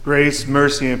Grace,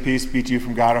 mercy, and peace be to you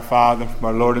from God our Father, and from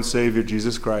our Lord and Savior,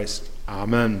 Jesus Christ.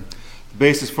 Amen. The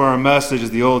basis for our message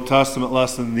is the Old Testament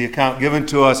lesson, the account given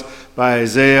to us by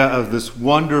Isaiah of this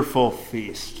wonderful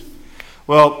feast.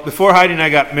 Well, before Heidi and I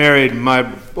got married,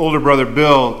 my older brother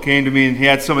Bill came to me and he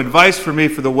had some advice for me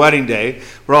for the wedding day.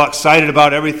 We're all excited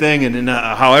about everything and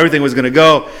how everything was going to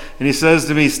go. And he says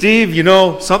to me, "Steve, you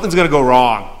know, something's going to go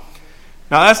wrong."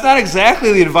 Now, that's not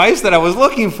exactly the advice that I was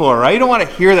looking for, right? You don't want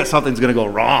to hear that something's going to go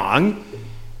wrong.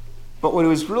 But what he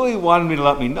was really wanting me to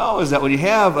let me know is that when you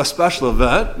have a special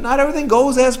event, not everything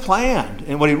goes as planned.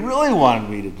 And what he really wanted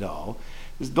me to know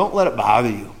is don't let it bother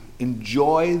you.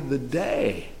 Enjoy the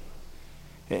day.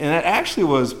 And that actually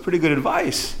was pretty good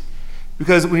advice.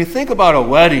 Because when you think about a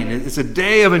wedding, it's a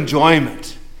day of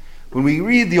enjoyment. When we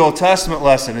read the Old Testament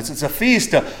lesson, it's a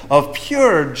feast of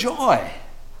pure joy.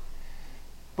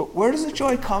 But where does the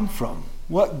joy come from?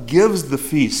 What gives the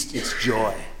feast its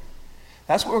joy?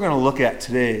 That's what we're going to look at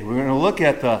today. We're going to look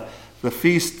at the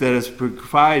feast that is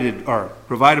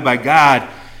provided by God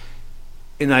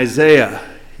in Isaiah.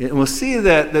 And we'll see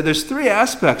that there's three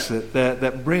aspects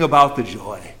that bring about the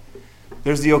joy.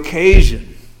 There's the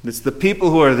occasion. It's the people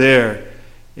who are there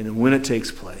and when it takes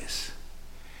place.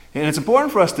 And it's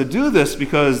important for us to do this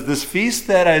because this feast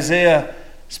that Isaiah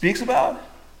speaks about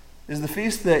is the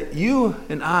feast that you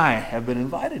and I have been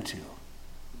invited to.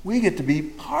 We get to be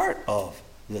part of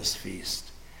this feast.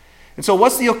 And so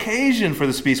what's the occasion for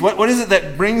this feast? What is it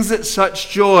that brings it such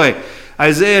joy?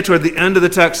 Isaiah, toward the end of the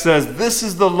text, says, "This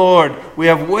is the Lord. We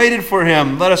have waited for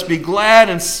him. Let us be glad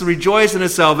and rejoice in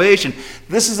his salvation."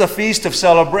 This is a feast of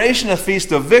celebration, a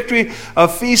feast of victory, a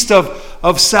feast of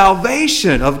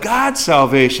salvation, of God's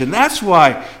salvation. That's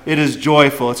why it is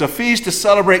joyful. It's a feast to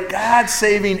celebrate God's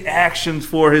saving actions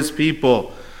for his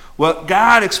people, what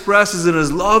God expresses in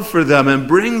his love for them and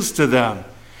brings to them.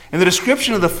 And the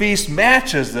description of the feast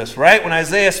matches this, right? When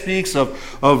Isaiah speaks of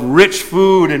rich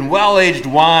food and well-aged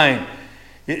wine,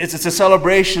 it's a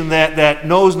celebration that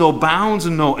knows no bounds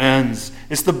and no ends.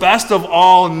 It's the best of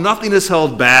all. Nothing is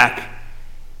held back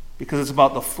because it's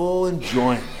about the full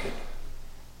enjoyment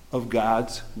of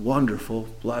God's wonderful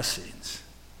blessings.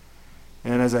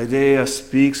 And as Isaiah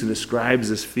speaks and describes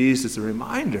this feast, it's a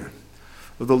reminder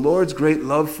of the Lord's great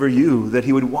love for you, that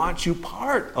he would want you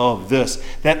part of this,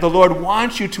 that the Lord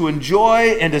wants you to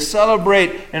enjoy and to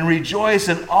celebrate and rejoice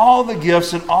in all the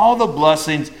gifts and all the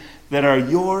blessings that are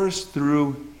yours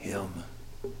through him.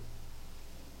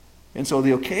 And so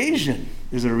the occasion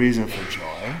is a reason for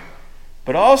joy,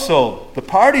 but also the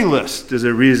party list is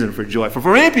a reason for joy. For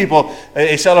many people,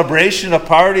 a celebration, a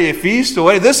party, a feast, a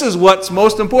wedding, this is what's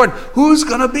most important. Who's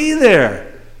going to be there?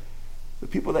 The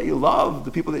people that you love,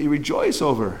 the people that you rejoice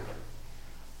over.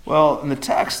 Well, in the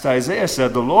text, Isaiah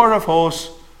said, "The Lord of hosts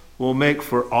will make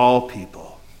for all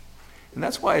people." And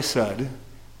that's why I said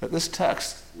that this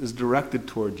text is directed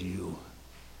toward you.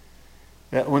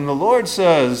 That when the Lord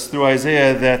says through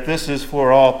Isaiah that this is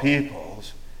for all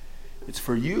peoples, it's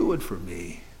for you and for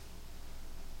me.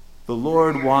 The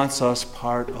Lord wants us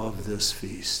part of this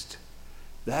feast.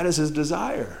 That is his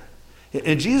desire.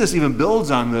 And Jesus even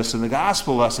builds on this in the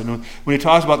gospel lesson when he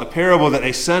talks about the parable that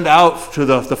they send out to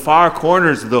the far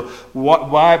corners of the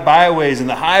byways and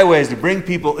the highways to bring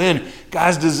people in.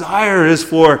 God's desire is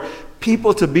for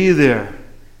people to be there,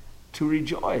 to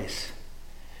rejoice.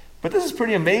 But this is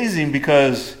pretty amazing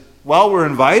because while we're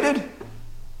invited,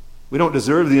 we don't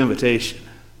deserve the invitation.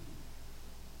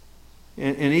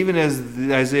 And even as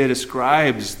Isaiah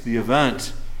describes the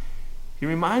event, he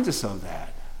reminds us of that.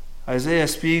 Isaiah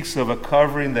speaks of a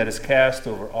covering that is cast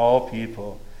over all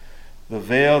people, the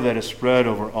veil that is spread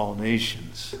over all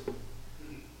nations.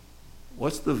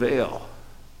 What's the veil?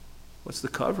 What's the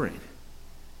covering?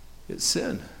 It's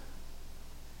sin.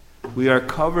 We are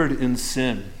covered in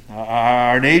sin.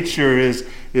 Our nature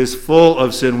is full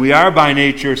of sin. We are by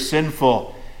nature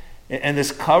sinful. And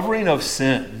this covering of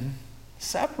sin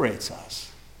separates us.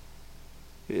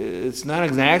 It's not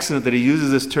an accident that he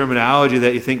uses this terminology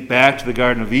that you think back to the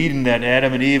Garden of Eden, that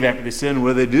Adam and Eve, after they sinned,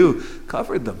 what do?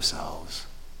 Covered themselves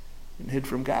and hid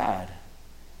from God.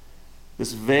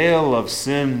 This veil of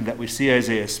sin that we see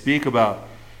Isaiah speak about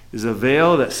is a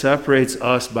veil that separates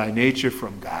us by nature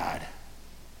from God.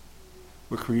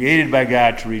 We're created by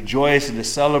God to rejoice and to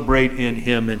celebrate in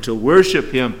him and to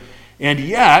worship him. And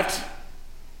yet,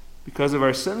 because of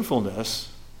our sinfulness,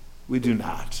 we do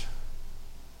not.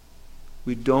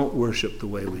 We don't worship the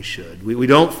way we should. We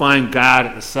don't find God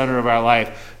at the center of our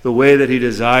life the way that he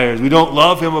desires. We don't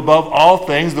love him above all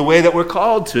things the way that we're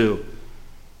called to.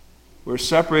 We're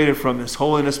separated from his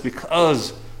holiness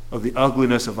because of the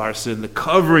ugliness of our sin, the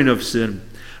covering of sin.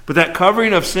 But that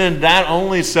covering of sin not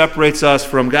only separates us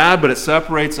from God, but it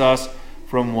separates us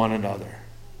from one another.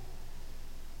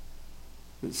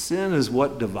 But sin is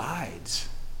what divides.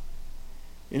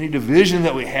 Any division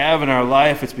that we have in our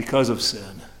life, it's because of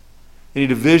sin. Any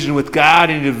division with God,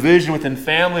 any division within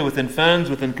family, within friends,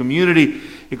 within community,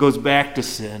 it goes back to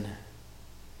sin.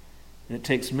 And it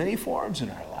takes many forms in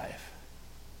our life.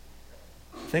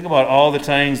 Think about all the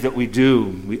things that we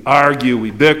do. We argue,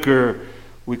 we bicker,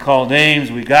 we call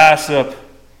names, we gossip.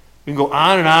 We can go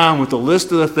on and on with the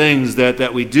list of the things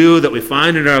that we do, that we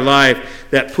find in our life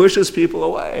that pushes people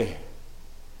away.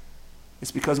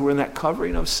 It's because we're in that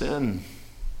covering of sin.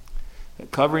 That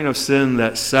covering of sin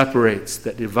that separates,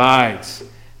 that divides,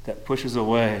 that pushes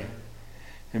away.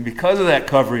 And because of that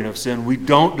covering of sin, we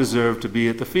don't deserve to be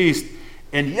at the feast.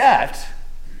 And yet,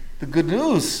 the good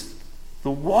news,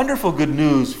 the wonderful good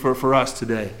news for us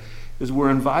today is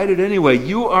we're invited anyway.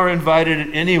 You are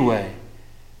invited anyway.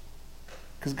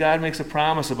 Because God makes a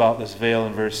promise about this veil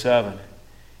in verse 7.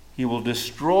 He will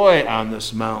destroy on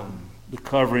this mountain the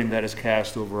covering that is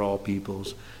cast over all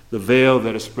peoples, the veil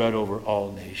that is spread over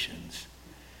all nations.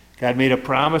 God made a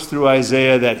promise through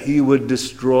Isaiah that he would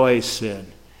destroy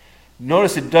sin.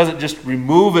 Notice it doesn't just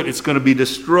remove it, it's going to be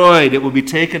destroyed. It will be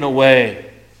taken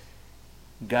away.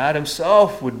 God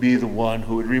himself would be the one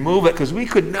who would remove it because we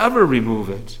could never remove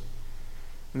it.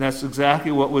 And that's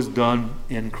exactly what was done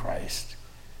in Christ.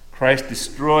 Christ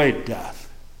destroyed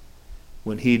death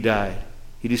when he died.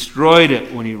 He destroyed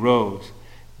it when he rose.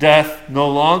 Death no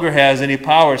longer has any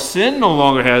power. Sin no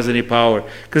longer has any power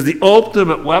because the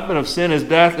ultimate weapon of sin is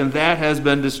death, and that has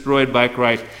been destroyed by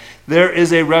Christ. There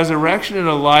is a resurrection in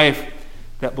a life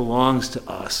that belongs to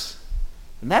us.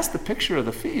 And that's the picture of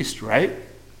the feast, right?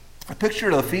 The picture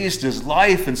of the feast is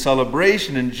life and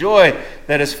celebration and joy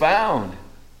that is found.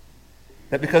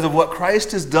 That because of what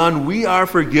Christ has done, we are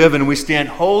forgiven. We stand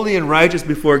holy and righteous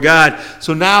before God.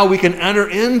 So now we can enter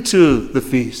into the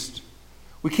feast.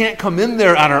 We can't come in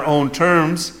there on our own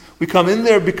terms. We come in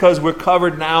there because we're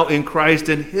covered now in Christ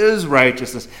and his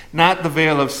righteousness, not the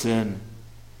veil of sin.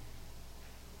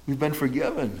 We've been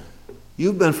forgiven.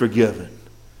 You've been forgiven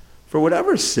for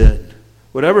whatever sin,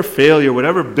 whatever failure,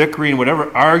 whatever bickering,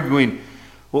 whatever arguing,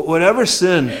 whatever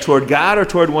sin toward God or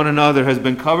toward one another has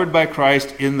been covered by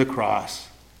Christ in the cross.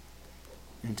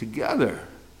 And together,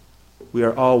 we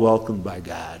are all welcomed by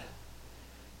God.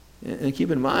 And keep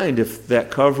in mind, if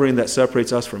that covering that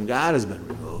separates us from God has been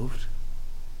removed,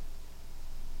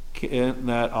 isn't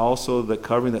that also the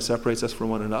covering that separates us from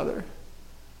one another?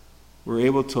 We're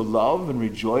able to love and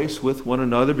rejoice with one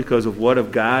another because of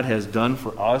what God has done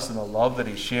for us and the love that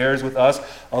he shares with us,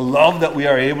 a love that we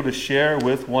are able to share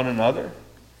with one another.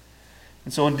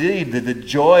 And so indeed, the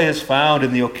joy is found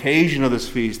in the occasion of this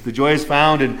feast. The joy is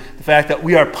found in the fact that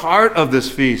we are part of this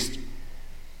feast.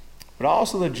 But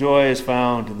also the joy is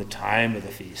found in the time of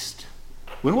the feast.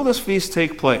 When will this feast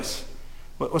take place?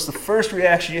 What's the first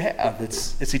reaction you have?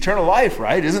 It's eternal life,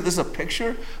 right? Isn't this a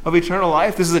picture of eternal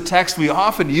life? This is a text we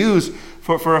often use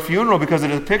for a funeral because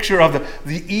it is a picture of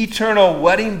the eternal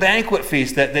wedding banquet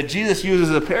feast that Jesus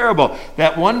uses as a parable,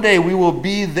 that one day we will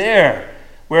be there,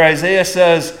 where Isaiah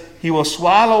says he will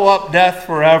swallow up death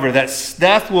forever, that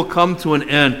death will come to an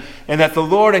end, and that the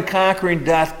Lord in conquering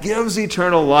death gives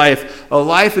eternal life, a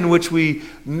life in which we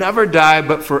never die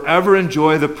but forever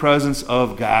enjoy the presence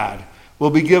of God. We'll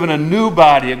be given a new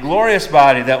body, a glorious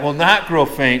body that will not grow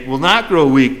faint, will not grow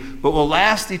weak, but will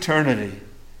last eternity.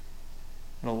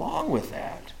 And along with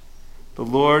that, the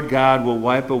Lord God will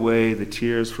wipe away the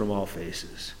tears from all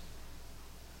faces.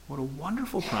 What a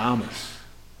wonderful promise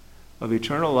of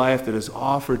eternal life that is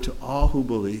offered to all who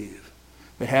believe.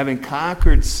 That having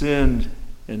conquered sin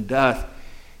and death,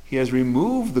 he has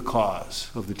removed the cause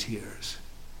of the tears.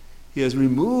 He has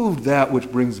removed that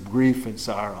which brings grief and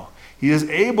sorrow. He is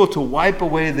able to wipe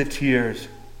away the tears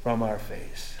from our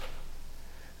face.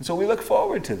 And so we look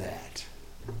forward to that.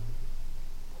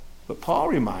 But Paul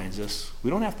reminds us we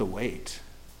don't have to wait.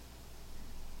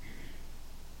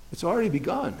 It's already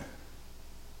begun.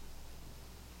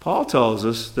 Paul tells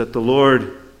us that the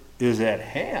Lord is at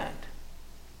hand.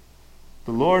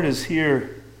 The Lord is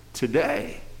here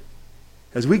today.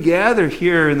 As we gather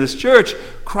here in this church,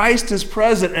 Christ is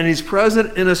present, and he's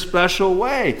present in a special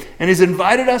way. And he's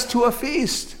invited us to a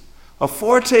feast, a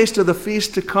foretaste of the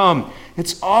feast to come.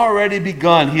 It's already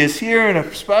begun. He is here in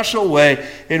a special way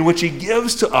in which he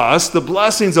gives to us the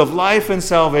blessings of life and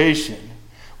salvation,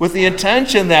 with the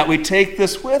intention that we take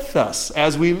this with us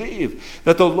as we leave,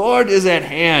 that the Lord is at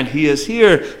hand. He is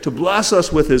here to bless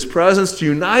us with his presence, to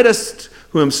unite us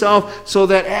to himself, so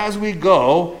that as we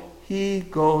go, he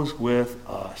goes with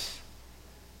us.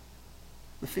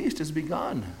 The feast has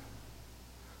begun.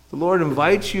 The Lord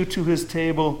invites you to his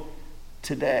table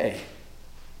today.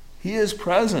 He is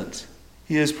present.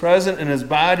 He is present in his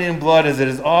body and blood as it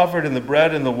is offered in the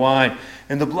bread and the wine.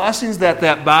 And the blessings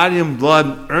that body and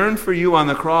blood earned for you on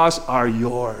the cross are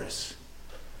yours.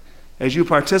 As you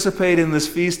participate in this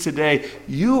feast today,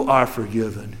 you are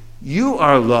forgiven. You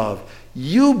are loved.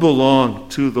 You belong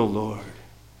to the Lord.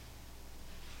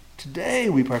 Today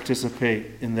we participate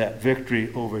in that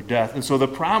victory over death. And so the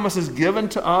promises given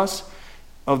to us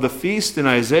of the feast in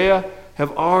Isaiah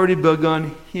have already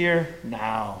begun here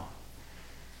now.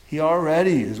 He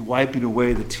already is wiping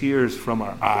away the tears from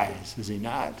our eyes, is he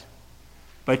not?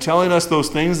 By telling us those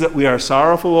things that we are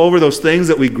sorrowful over, those things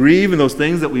that we grieve, and those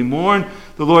things that we mourn,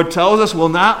 the Lord tells us will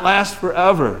not last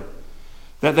forever.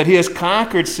 That he has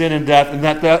conquered sin and death, and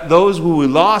that those who we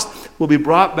lost will be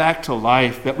brought back to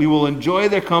life, that we will enjoy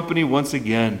their company once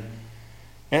again.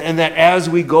 And that as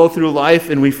we go through life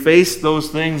and we face those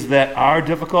things that are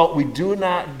difficult, we do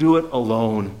not do it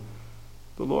alone.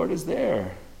 The Lord is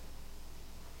there.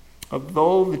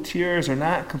 Although the tears are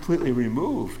not completely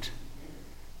removed,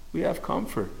 we have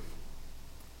comfort.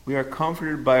 We are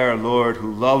comforted by our Lord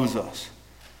who loves us,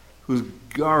 who's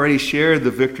already shared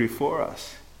the victory for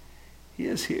us. He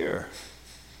is here.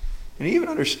 And he even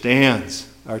understands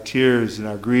our tears and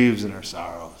our griefs and our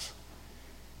sorrows.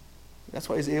 That's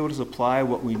why he's able to supply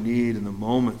what we need in the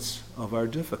moments of our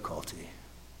difficulty.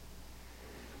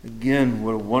 Again,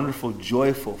 what a wonderful,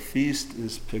 joyful feast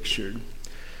is pictured.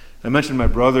 I mentioned my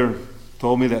brother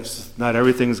told me that not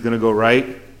everything is going to go right.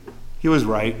 He was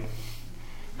right.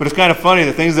 But it's kind of funny,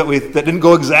 the things that didn't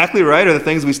go exactly right are the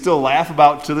things we still laugh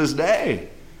about to this day.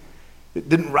 It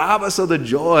didn't rob us of the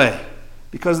joy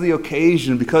because of the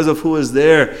occasion, because of who was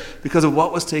there, because of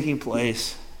what was taking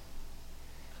place.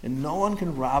 And no one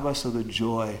can rob us of the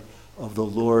joy of the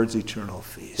Lord's eternal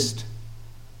feast,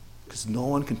 because no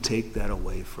one can take that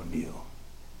away from you.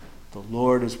 The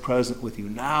Lord is present with you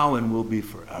now and will be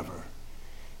forever.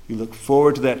 We look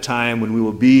forward to that time when we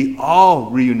will be all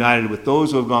reunited with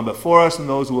those who have gone before us and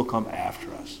those who will come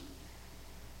after us.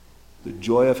 The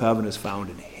joy of heaven is found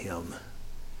in him.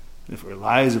 And if it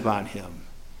relies upon him,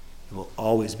 it will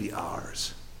always be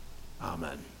ours.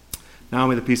 Amen. Now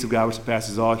may the peace of God, which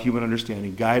surpasses all human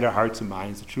understanding, guide our hearts and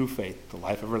minds to true faith, to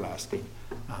life everlasting.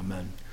 Amen.